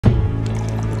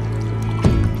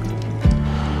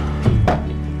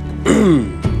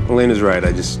Elena's right.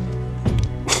 I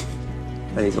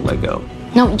need to let go.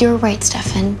 No, you're right,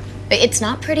 Stefan. It's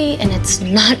not pretty and it's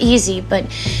not easy, but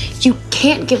you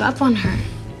can't give up on her.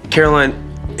 Caroline,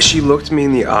 she looked me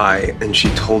in the eye and she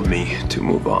told me to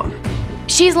move on.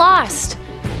 She's lost.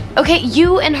 Okay,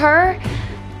 you and her,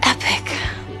 epic.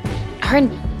 Her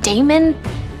and Damon,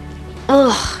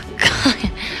 ugh,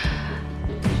 God.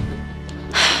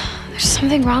 There's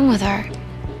something wrong with her.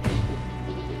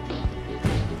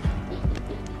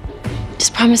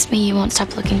 Just promise me you won't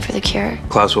stop looking for the cure.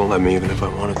 Klaus won't let me even if I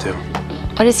wanted to.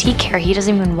 What does he care? He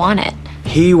doesn't even want it.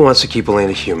 He wants to keep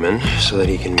Elena human so that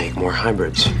he can make more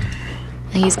hybrids.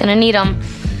 He's gonna need them.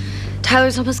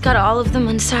 Tyler's almost got all of them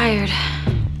unsired.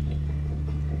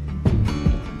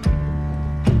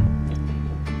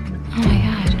 Oh my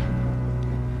God.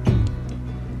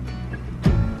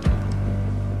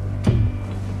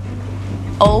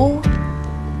 Oh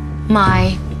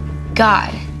my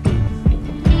God.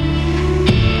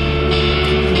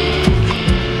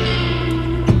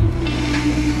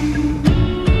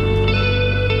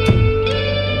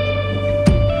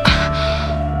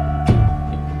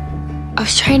 I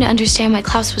was trying to understand why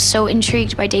Klaus was so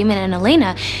intrigued by Damon and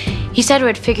Elena. He said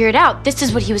we'd figure it out. This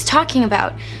is what he was talking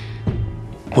about.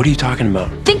 What are you talking about?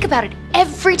 Think about it.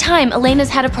 Every time Elena's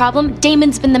had a problem,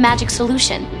 Damon's been the magic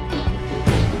solution.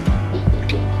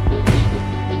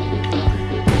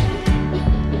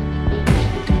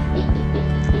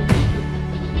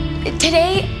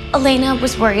 Today, Elena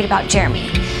was worried about Jeremy.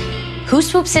 Who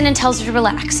swoops in and tells her to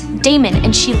relax? Damon,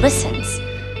 and she listens.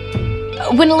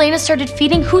 When Elena started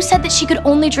feeding, who said that she could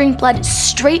only drink blood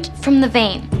straight from the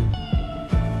vein?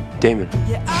 Damon.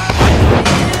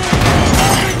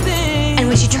 And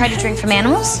when she tried to drink from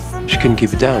animals? She couldn't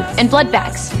keep it down. And blood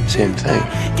bags? Same thing.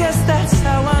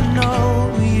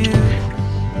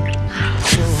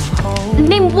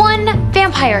 Name one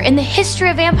vampire in the history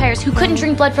of vampires who couldn't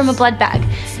drink blood from a blood bag.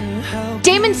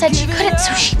 Damon said she couldn't,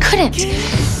 so she couldn't.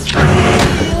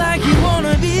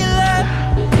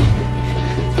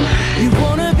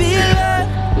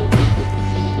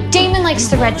 Damon likes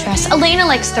the red dress. Elena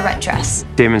likes the red dress.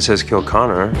 Damon says kill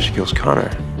Connor. She kills Connor.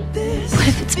 What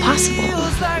if it's possible?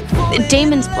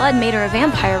 Damon's blood made her a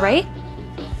vampire, right?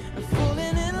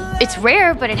 It's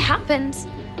rare, but it happens.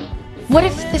 What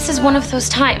if this is one of those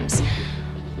times?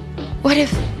 What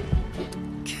if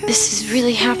this is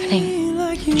really happening?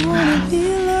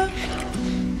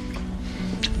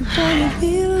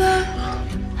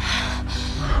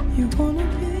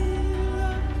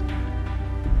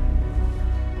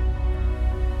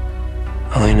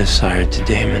 Elena's sired to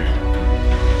Damon.